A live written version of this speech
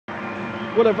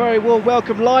Well, a very warm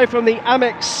welcome live from the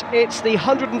Amex. It's the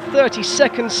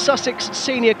 132nd Sussex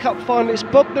Senior Cup final. It's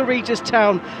Bognor Regis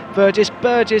Town versus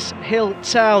Burgess Hill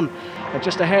Town. And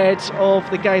just ahead of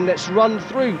the game, let's run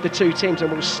through the two teams, and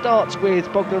we'll start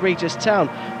with Bognor Regis Town,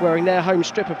 wearing their home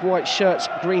strip of white shirts,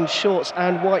 green shorts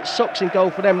and white socks. In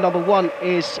goal for them, number 1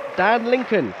 is Dan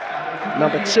Lincoln.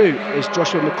 Number 2 is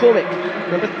Joshua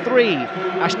McCormick. Number 3,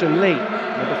 Ashton Lee.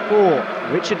 Number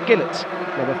 4, Richard Gillett.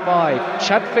 Number 5,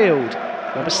 Chad Field.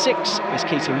 Number 6 is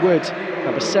Keaton Wood.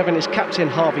 Number 7 is Captain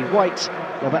Harvey White.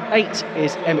 Number 8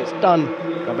 is Emmett Dunn.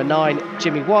 Number 9,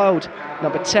 Jimmy Wild.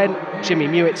 Number 10, Jimmy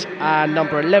Mewett. And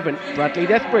number 11, Bradley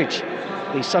Lethbridge.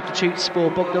 The substitutes for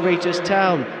Bognor Regis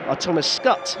Town are Thomas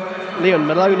Scott, Leon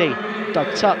Maloney,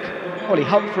 Doug Tuck, Ollie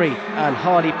Humphrey and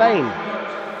Harley Bain.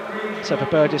 So for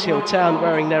Burgess Hill Town,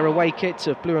 wearing their away kit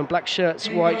of blue and black shirts,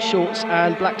 white shorts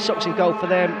and black socks. In goal for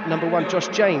them, number 1, Josh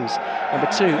James.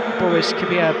 Number 2, Boris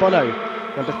Kibier-Bono.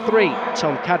 Number 3,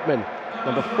 Tom Cadman.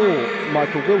 Number 4,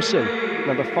 Michael Wilson.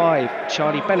 Number 5,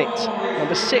 Charlie Bennett.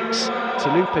 Number 6,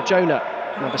 Talupa Jonah.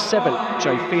 Number 7,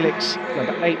 Joe Felix.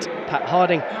 Number 8, Pat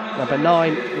Harding. Number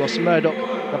 9, Ross Murdoch.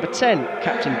 Number 10,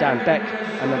 Captain Dan Beck.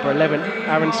 And number 11,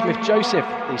 Aaron Smith-Joseph.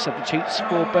 The substitutes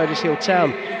for Burgess Hill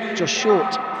Town: Josh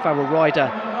Short, Farrell Ryder,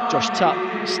 Josh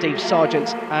Tuck, Steve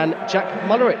Sargent and Jack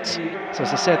Mullerit. So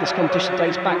as I said, this competition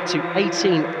dates back to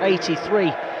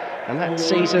 1883. And that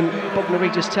season, Bognor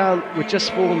Regis Town were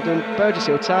just formed and Burgess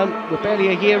Hill Town were barely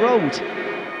a year old.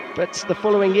 But the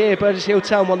following year, Burgess Hill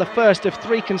Town won the first of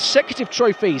 3 consecutive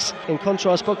trophies. In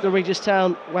contrast, Bognor Regis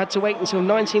Town had to wait until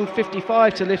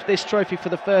 1955 to lift this trophy for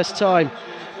the first time.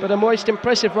 But a most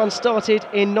impressive run started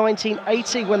in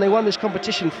 1980 when they won this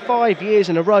competition 5 years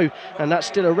in a row. And that's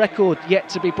still a record yet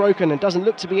to be broken and doesn't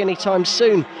look to be any time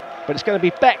soon. But it's going to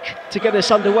be Beck to get us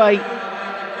underway,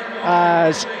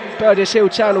 as Burgess Hill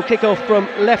Town will kick off from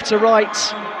left to right.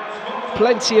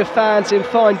 Plenty of fans in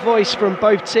fine voice from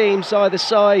both teams either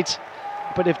side.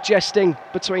 A bit of jesting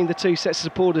between the two sets of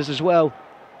supporters as well.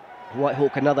 White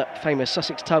Hawk, another famous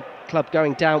Sussex club,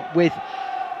 going down with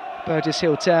Burgess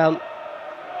Hill Town.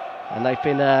 And they've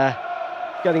been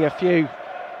getting a few,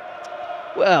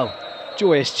 well,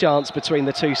 joyous chants between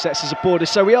the two sets of supporters.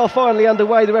 So we are finally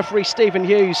underway. The referee, Stephen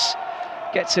Hughes,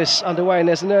 gets us underway, and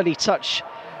there's an early touch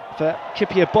for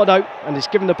Kibier-Bono, and he's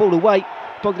given the ball away.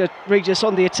 Bognor Regis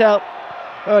on the attack,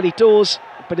 early doors,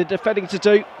 but a defending to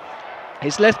do.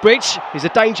 Here's Lethbridge, he's a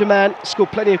danger man,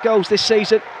 scored plenty of goals this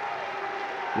season.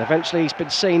 And eventually he's been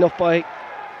seen off by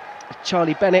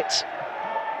Charlie Bennett.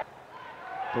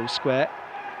 Ball square,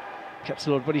 kept a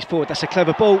lot of bodies forward, that's a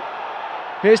clever ball.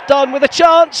 Here's Dunn with a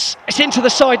chance, it's into the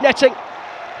side netting.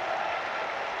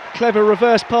 Clever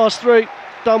reverse pass through,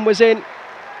 Dunn was in.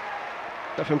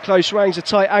 But from close range, a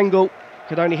tight angle,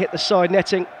 could only hit the side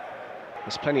netting.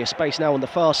 There's plenty of space now on the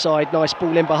far side. Nice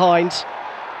ball in behind.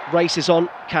 Races on.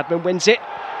 Cadman wins it.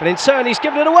 But in turn, he's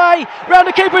given it away. Round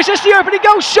the keeper, it's just the opening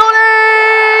goal. Surely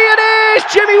it is!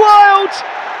 Jimmy Wild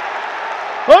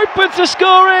opens the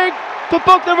scoring for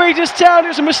Bognor Regis Town. It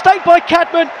was a mistake by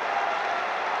Cadman.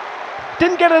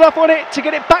 Didn't get enough on it to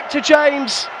get it back to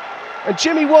James. And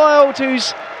Jimmy Wild,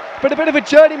 who's been a bit of a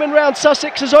journeyman round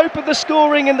Sussex, has opened the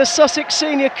scoring in the Sussex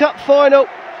Senior Cup final.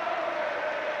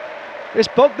 It's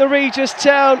Bognor Regis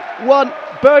Town 1,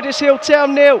 Burgess Hill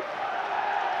Town 0.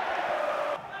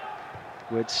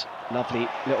 Woods, lovely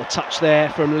little touch there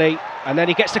from Lee, and then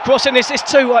he gets the cross, and this is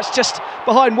 2. It's just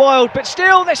behind Wild, but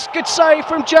still, this good save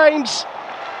from James.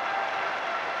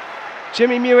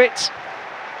 Jimmy Mewett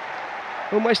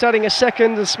almost adding a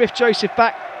second, and Smith-Joseph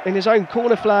back in his own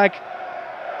corner flag.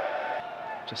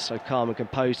 Just so calm and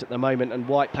composed at the moment, and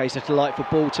White plays a delightful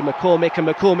ball to McCormick, and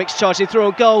McCormick's charging through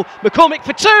on goal. McCormick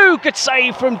for 2, good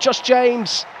save from Josh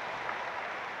James.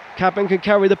 Cadman can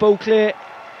carry the ball clear.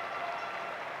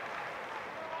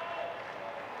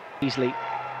 Easily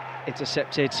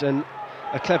intercepted, and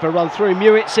a clever run through.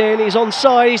 Mewett's in, he's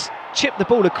onside, he's chipped the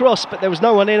ball across, but there was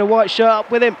no one in a white shirt up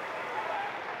with him.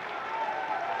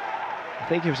 I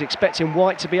think he was expecting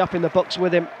White to be up in the box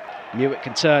with him. Mewett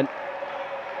can turn.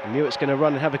 And Mewett's going to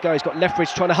run and have a go. He's got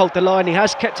Lethbridge trying to hold the line. He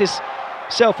has kept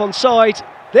himself onside.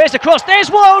 There's the cross. There's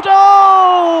Wild.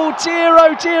 Oh dear,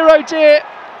 oh dear, oh dear.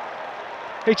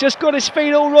 He just got his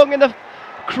feet all wrong in the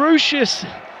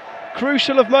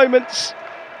crucial of moments.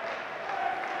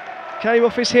 Came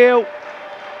off his heel.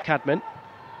 Cadman.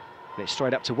 And it's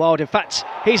straight up to Wild. In fact,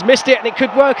 he's missed it, and it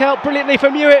could work out brilliantly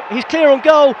for Mewett. He's clear on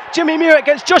goal. Jimmy Mewett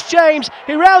against Josh James.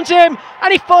 He rounds him,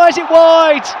 and he fires it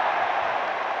wide.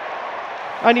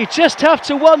 And you just have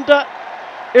to wonder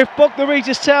if Bognor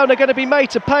Regis Town are going to be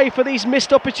made to pay for these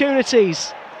missed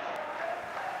opportunities.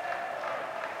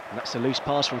 And that's a loose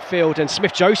pass from Field, and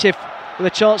Smith-Joseph with a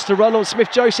chance to run on.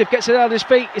 Smith-Joseph gets it out of his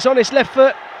feet, it's on his left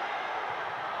foot.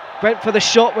 Went for the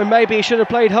shot when maybe he should have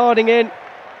played Harding in.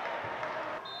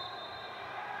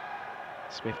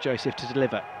 Smith-Joseph to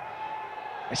deliver.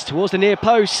 It's towards the near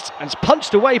post, and it's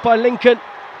punched away by Lincoln.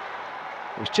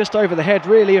 It was just over the head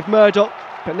really of Murdoch,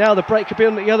 but now the break could be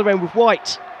on the other end with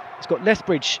White. He's got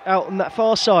Lethbridge out on that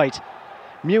far side.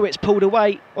 Mewitt's pulled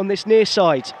away on this near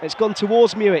side. It's gone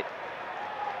towards Mewitt.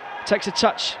 Takes a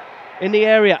touch in the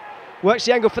area. Works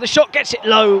the angle for the shot, gets it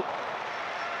low.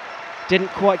 Didn't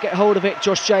quite get hold of it.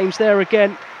 Josh James there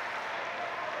again.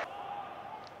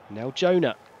 Now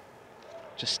Jonah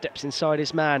just steps inside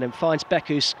his man and finds Beck,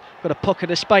 who's got a pocket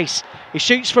of space. He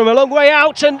shoots from a long way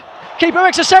out, and keeper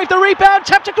makes a save. The rebound,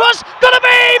 tapped across, gotta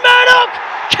be Murdoch!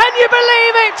 Can you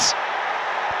believe it?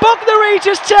 Bognor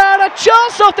Regis Town, a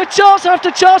chance after chance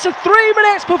after chance, and 3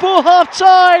 minutes before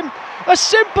half-time. A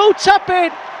simple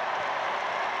tap-in.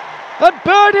 And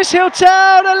Burgess Hill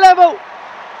Town are level.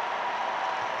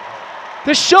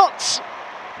 The shots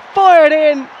fired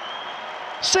in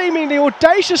seemingly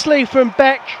audaciously from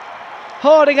Beck.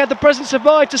 Harding had the presence of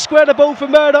mind to square the ball for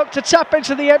Murdoch to tap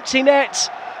into the empty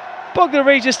net. Bognor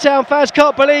Regis Town fans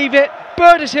can't believe it.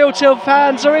 Burgess Hill Town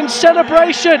fans are in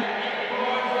celebration.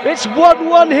 It's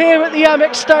 1-1 here at the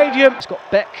Amex Stadium. It's got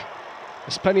Beck.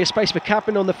 There's plenty of space for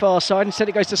Capman on the far side. Instead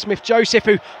it goes to Smith-Joseph,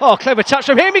 who, clever touch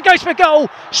from him. He goes for goal.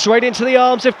 Straight into the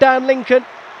arms of Dan Lincoln.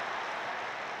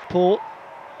 Paul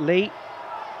Lee.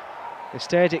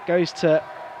 Instead it goes to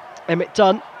Emmett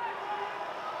Dunn.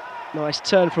 Nice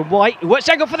turn from White, who works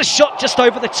angle for the shot just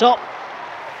over the top.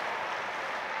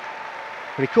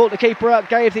 But he caught the keeper out,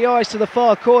 gave the eyes to the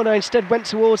far corner, instead went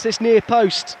towards this near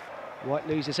post. White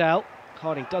loses out.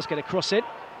 Harding does get a cross in.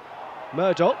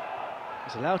 Murdoch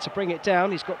is allowed to bring it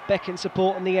down. He's got Beck in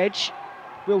support on the edge.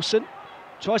 Wilson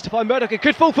tries to find Murdoch. A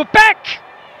good fall for Beck!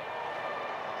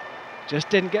 Just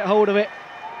didn't get hold of it.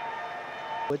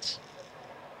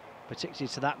 Particularly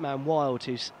to that man Wild,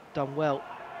 who's done well,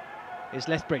 is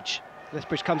Lethbridge.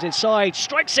 Lethbridge comes inside,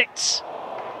 strikes it!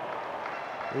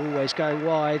 Always going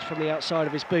wide from the outside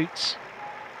of his boots.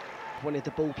 Wanted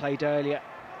the ball played earlier.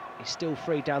 He's still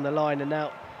free down the line, and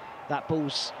now that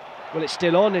ball's, well, it's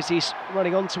still on as he's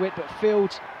running onto it, but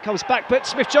Field comes back, but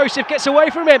Smith-Joseph gets away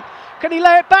from him. Can he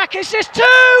lay it back? Is this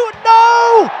two?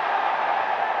 No!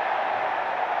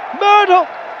 Murdoch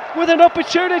with an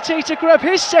opportunity to grab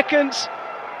his second,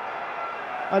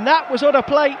 and that was on a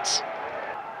plate.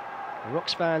 The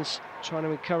Rocks fans trying to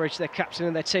encourage their captain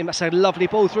and their team. That's a lovely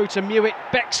ball through to Mewitt.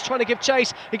 Beck's trying to give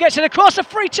chase. He gets it across, a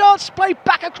free chance, played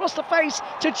back across the face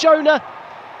to Jonah,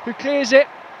 who clears it.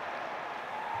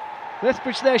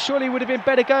 Lethbridge there surely would have been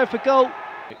better going for goal.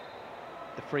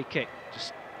 The free kick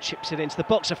just chips it into the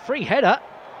box. A free header.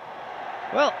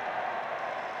 Well,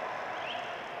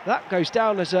 that goes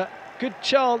down as a good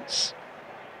chance.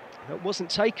 That wasn't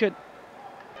taken.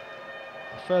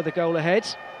 A further goal ahead.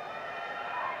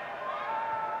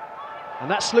 And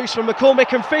that's loose from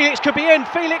McCormick, and Felix could be in.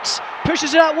 Felix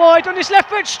pushes it out wide on his left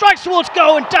foot, strikes towards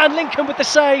goal, and Dan Lincoln with the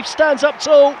save, stands up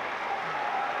tall.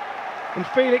 And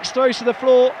Felix throws to the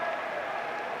floor.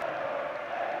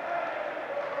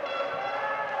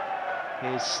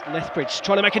 Here's Lethbridge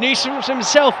trying to make a nuisance of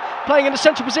himself, playing in the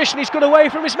central position. He's got away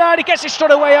from his man, he gets it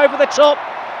shot away over the top.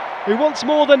 He wants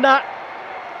more than that.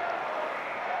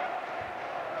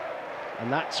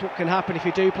 And that's what can happen if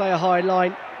you do play a high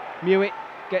line. Mewitt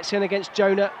gets in against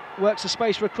Jonah, works the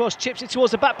space for a cross, chips it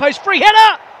towards the back post, free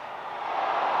header!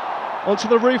 Onto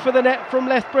the roof of the net from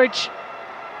Lethbridge.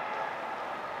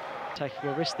 Taking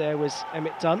a risk there was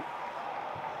Emmett Dunn.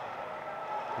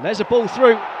 And there's a ball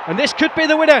through, and this could be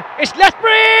the winner. It's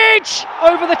Lethbridge!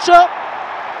 Over the top.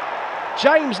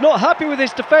 James not happy with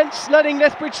his defence, letting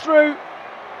Lethbridge through.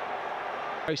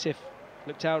 Joseph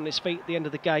looked out on his feet at the end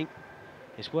of the game.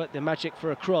 He's worked the magic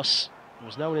for a cross. There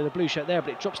was no one in the blue shirt there,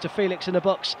 but it drops to Felix in the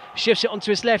box. Shifts it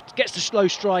onto his left, gets the slow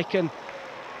strike, and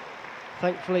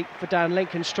thankfully for Dan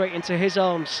Lincoln, straight into his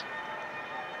arms.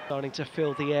 Starting to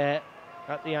fill the air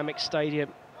at the Amex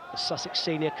Stadium, the Sussex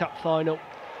Senior Cup final.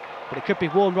 But it could be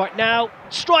warm right now.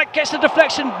 Strike gets the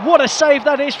deflection. What a save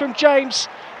that is from James.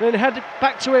 And then handed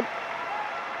back to him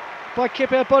by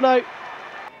Kipper Bono.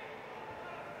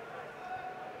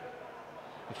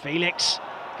 And Felix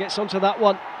gets onto that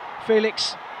one.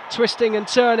 Felix twisting and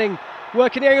turning,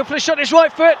 working the angle for the shot, his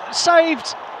right foot,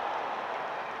 saved.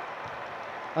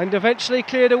 And eventually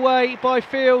cleared away by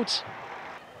Field.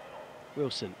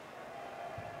 Wilson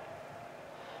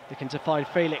looking to find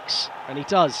Felix, and he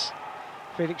does.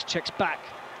 Felix checks back,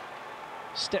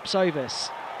 steps over,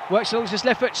 works along his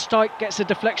left foot, strike, gets a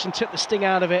deflection, took the sting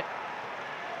out of it.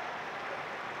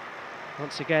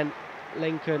 Once again,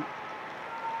 Lincoln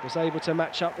was able to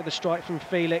match up with a strike from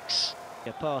Felix.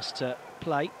 A pass to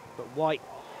play, but White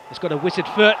has got a wizard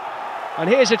foot. And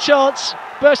here's a chance,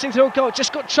 bursting through a goal.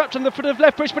 Just got trapped on the foot of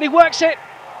Lethbridge, but he works it.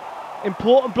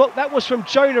 Important block, that was from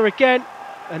Jonah again.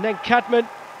 And then Cadman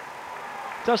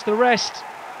does the rest.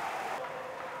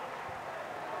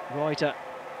 Ryder,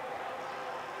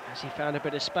 has he found a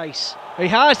bit of space? He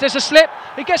has, there's a slip,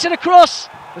 he gets it across.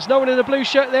 There's no one in the blue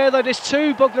shirt there, though there's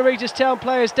two Bognor Regis Town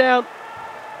players down.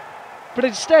 But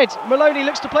instead, Maloney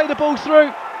looks to play the ball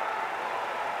through.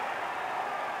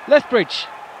 Lethbridge,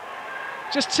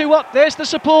 just two up, there's the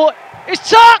support. It's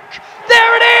Tuck!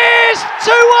 There it is!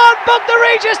 2-1 Bognor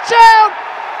Regis Town!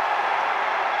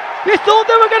 You thought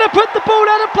they were going to put the ball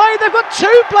out of play. They've got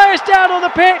two players down on the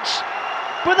pitch,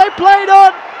 but they played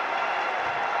on.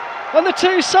 And the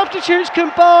two substitutes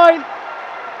combine.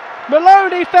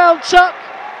 Maloney found Tuck,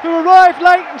 who arrived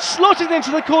late and slotted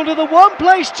into the corner, the one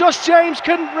place Josh James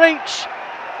couldn't reach.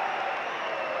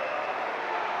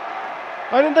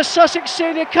 And in the Sussex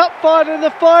Senior Cup final, in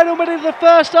the final minute of the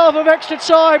first half of extra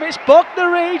time, it's Bognor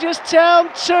Regis Town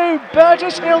 2,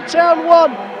 Burgess Hill Town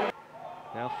 1.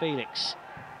 Now Felix,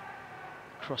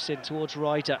 cross in towards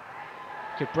Ryder.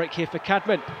 Good break here for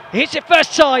Cadman. He hits it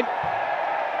first time.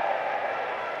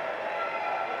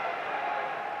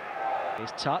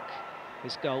 Here's Tuck,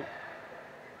 his goal.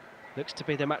 Looks to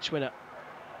be the match winner.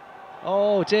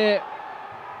 Oh dear.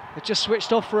 It just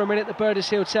switched off for a minute, the Burgess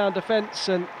Hill Town defence,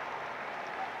 and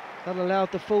that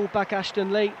allowed the full-back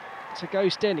Ashton Lee to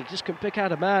ghost in. He just couldn't pick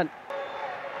out a man.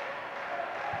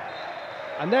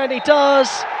 And then he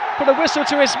does put a whistle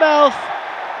to his mouth,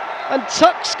 and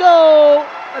Tuck's goal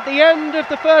at the end of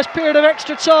the first period of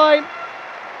extra time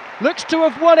looks to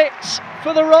have won it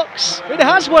for the Rocks. It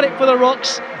has won it for the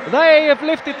Rocks. They have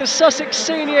lifted the Sussex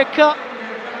Senior Cup.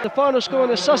 The final score in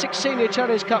the Sussex Senior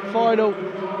Challenge Cup final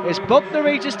is Bognor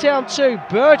Regis Town 2,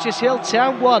 Burgess Hill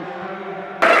Town 1.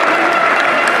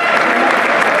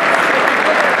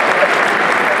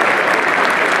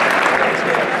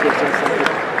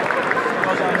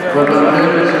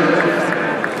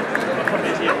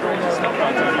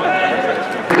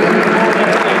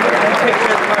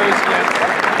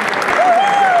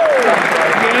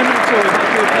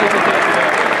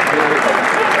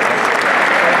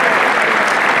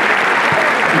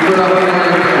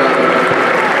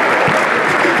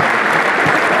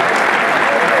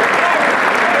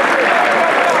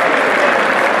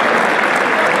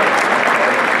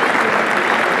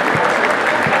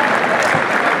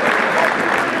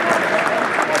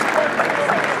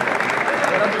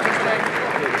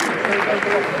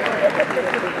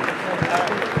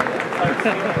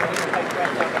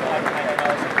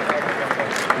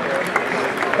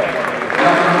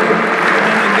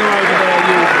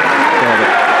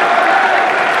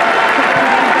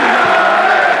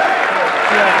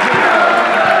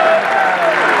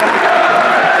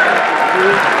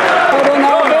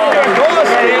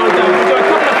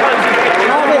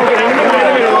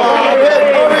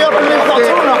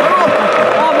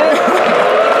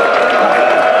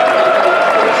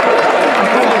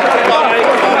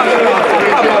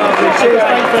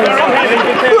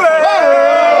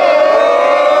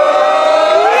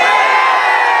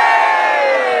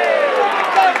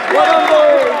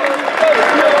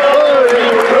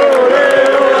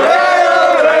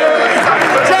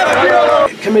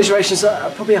 Commiserations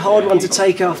are probably a hard one to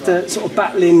take after sort of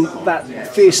battling that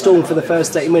fierce storm for the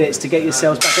first 80 minutes to get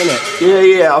yourselves back in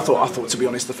it. Yeah. I thought to be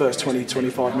honest, the first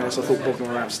 20-25 minutes, I thought Bognor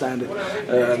were outstanding.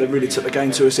 They really took the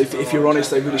game to us. If you're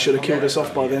honest, they really should have killed us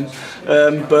off by then.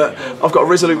 But I've got a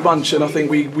resolute bunch, and I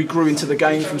think we grew into the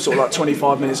game from sort of like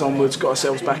 25 minutes onwards, got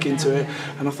ourselves back into it.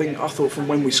 And I thought from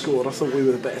when we scored, I thought we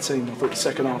were the better team. I thought the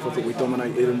second half, I thought we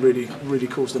dominated and really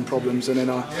caused them problems. And then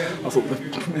I thought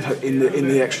in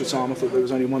the extra time, I thought there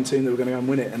was only one team that were going to go and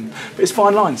win it. But it's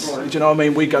fine lines. Do you know what I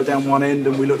mean? We go down one end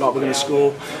and we look like we're going to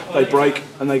score. They break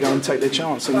and they go and take their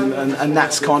chance. And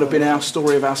that's kind of been our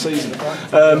story of our season.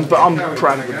 But I'm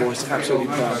proud of the boys, absolutely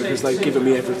proud, because they've given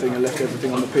me everything and left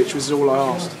everything on the pitch, which is all I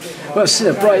asked. Well, it's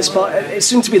a bright spot. It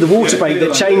seemed to be the water break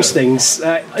that changed things.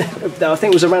 I think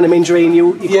it was a random injury and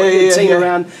you got your team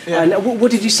around. Yeah. And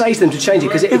what did you say to them to change it?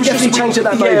 Because it definitely changed at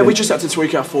that moment. Yeah, we just had to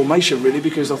tweak our formation really,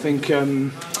 because I think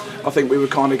we were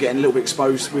kind of getting a little bit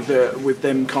exposed with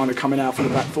them kind of coming out from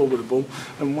the back four with the ball,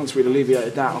 and once we'd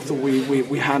alleviated that, I thought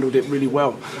we handled it really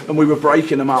well, and we were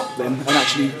breaking them up then and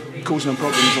actually causing them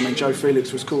problems. I mean, Joe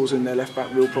Felix was causing their left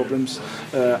back real problems,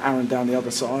 Aaron down the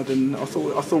other side, and I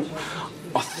thought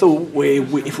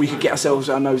if we could get ourselves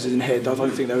our noses in head, I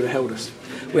don't think they would have held us.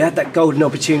 We had that golden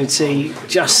opportunity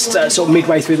just sort of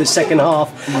midway through the second half.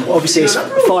 Obviously, it's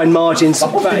fine margins,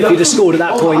 but if you'd have scored at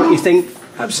that point, you think.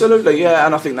 Absolutely, yeah,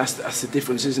 and I think that's the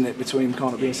difference, isn't it, between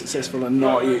kind of being successful and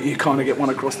not. You kind of get one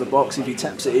across the box. If he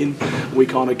taps it in, we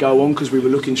kind of go on because we were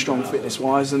looking strong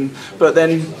fitness-wise. But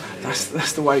then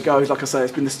that's the way it goes. Like I say,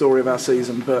 it's been the story of our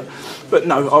season. But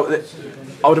no,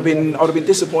 I would have been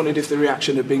disappointed if the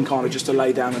reaction had been kind of just to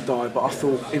lay down and die. But I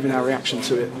thought even our reaction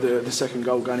to it, the second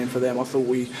goal going in for them, I thought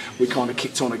we kind of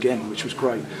kicked on again, which was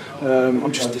great.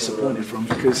 I'm just disappointed from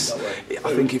because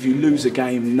I think if you lose a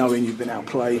game knowing you've been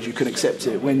outplayed, you can accept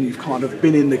it. When you've kind of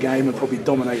been in the game and probably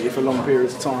dominated for long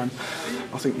periods of time,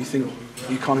 I think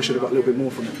you kind of should have got a little bit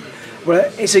more from it.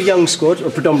 Well, it's a young squad, or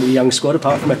predominantly young squad,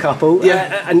 apart from a couple.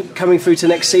 Yeah. And coming through to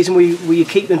next season, will you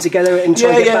keep them together and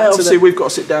try and get back to obviously we've got to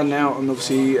sit down now and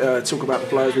obviously talk about the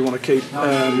players we want to keep.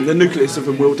 The nucleus of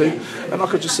them will do. And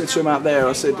like I just said to him out there,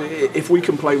 I said, if we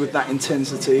can play with that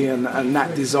intensity and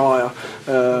that desire,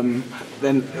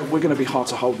 then we're going to be hard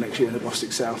to hold next year in the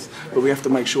Bostik South. But we have to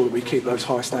make sure that we keep those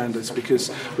high standards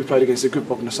because we played against a good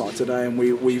Bognor side today and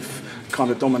we've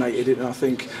kind of dominated it. And I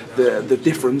think the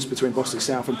difference between Bostik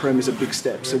South and Prem is a big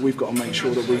step. So we've got to make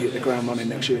sure that we hit the ground running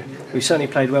next year. We've certainly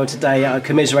played well today.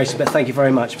 Commiserations, but thank you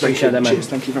very much. Appreciate that, mate. Cheers,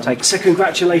 thank you very much. So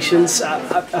congratulations.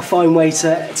 A fine way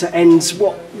to end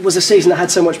what was a season that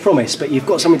had so much promise, but you've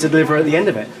got something to deliver at the end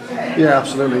of it. Yeah,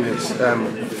 absolutely. It's,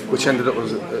 which ended up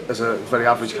as a very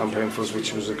average campaign for us,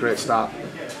 which was a great start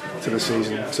to the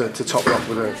season. To top it off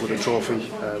with a trophy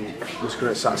was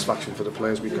great satisfaction for the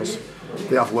players because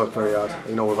they have worked very hard.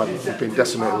 You know, we've been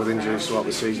decimated with injuries throughout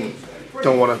the season.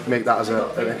 Don't want to make that as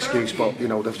an excuse, but you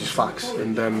know they're just facts.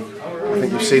 And I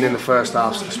think you've seen in the first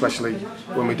half, especially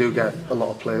when we do get a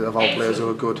lot of our players who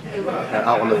are good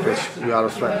out on the pitch, we are a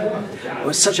threat. It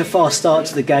was such a fast start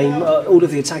to the game. All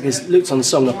of the attackers looked on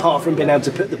song, apart from being able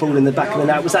to put the ball in the back of the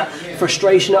net. Was that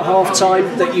frustration at half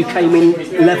time that you came in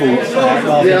level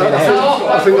rather than ahead?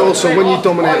 I think also when you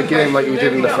dominate a game like we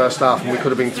did in the first half, and we could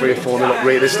have been 3 or 4 up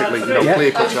realistically, you know,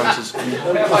 clear-cut chances.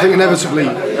 I think inevitably,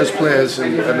 as players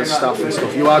and as staff and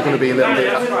stuff, you are going to be a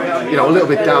little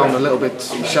bit down, a little bit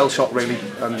shell-shocked really.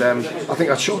 And I think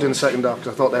that showed in the second half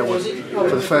because I thought they were,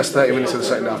 for the first 30 minutes of the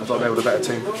second half, I thought they were the better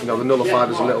team. You know, they nullified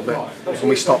us a little bit, and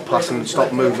we stopped passing,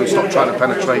 stopped moving, stopped trying to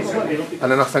penetrate.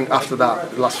 And then I think after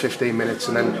that, the last 15 minutes,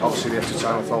 and then obviously the extra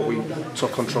time, I thought we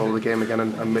took control of the game again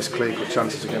and missed clear-cut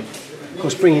chances again. Of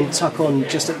course, bringing Tuck on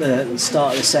just at the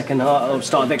start of the second half, or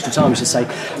start of extra time, I should say,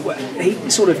 he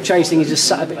sort of changed things. He just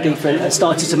sat a bit deeper and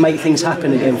started to make things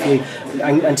happen again for you,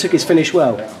 and took his finish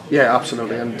well. Yeah,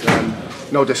 absolutely, and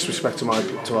no disrespect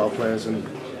to our players, and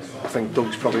I think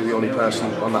Doug's probably the only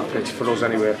person on that pitch, for us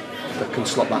anyway, that can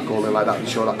slot that goal in like that and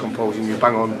show that composure. And you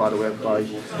bang on, by the way,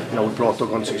 we brought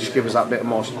Doug on to just give us that bit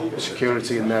more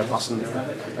security in their passing,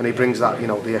 and he brings that,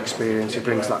 the experience, he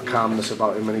brings that calmness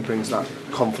about him, and he brings that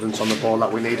confidence on the ball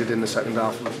that we needed in the second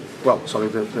half. Well, sorry,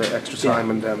 the extra time,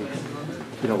 and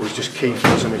it was just key for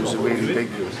us, and it was a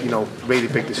really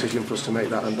big decision for us to make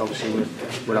that, and obviously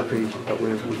we're happy that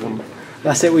we've won.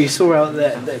 That's it. We saw out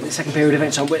the second period of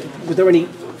extra time. Were there any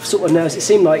sort of nerves? It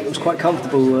seemed like it was quite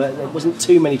comfortable. There wasn't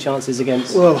too many chances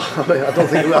against. Well, I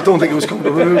don't think it was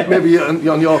comfortable. Maybe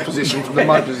on your position, from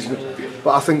my position.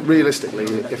 But I think realistically,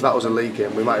 if that was a league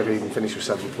game, we might have even finished with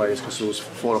 7 players because there was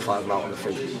 4 or 5 out on the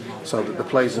field. So the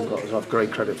players have got to have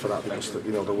great credit for that because they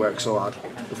worked so hard.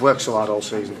 They've worked so hard all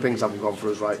season. Things haven't gone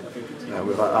for us right.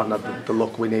 We haven't had the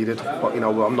luck we needed. But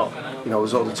I'm not.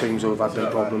 There's other teams who have had their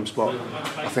problems. But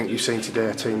I think you've seen today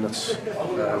a team that's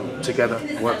together,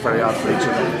 worked very hard for each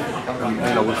other,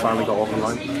 and we finally got over the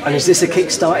line. And is this a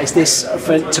kickstart? Is this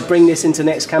to bring this into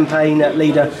next campaign,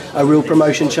 lead a real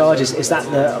promotion charge? Is that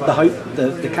the hope?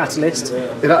 The catalyst?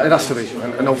 It has to be,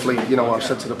 and hopefully, I've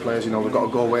said to the players, we've got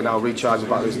to go away now, recharge the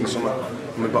batteries in the summer,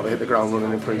 and we've got to hit the ground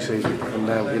running in pre-season. And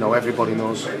everybody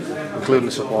knows, including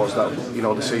the supporters, that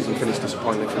the season finished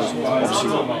disappointing for us.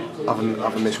 Obviously,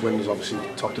 having this win has obviously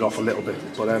topped it off a little bit,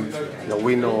 but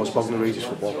we know as Bognor Regis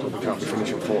Football Club we can't be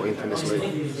finishing 14th in this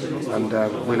league, and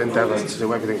we'll endeavour to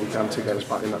do everything we can to get us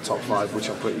back in that top 5, which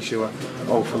I'm pretty sure,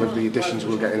 hopefully, with the additions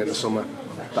we'll get in the summer,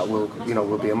 that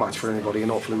will be a match for anybody, and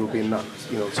hopefully we'll be in that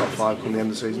top 5 come the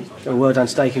end of the season. Well done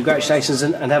today, congratulations,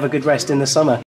 and have a good rest in the summer.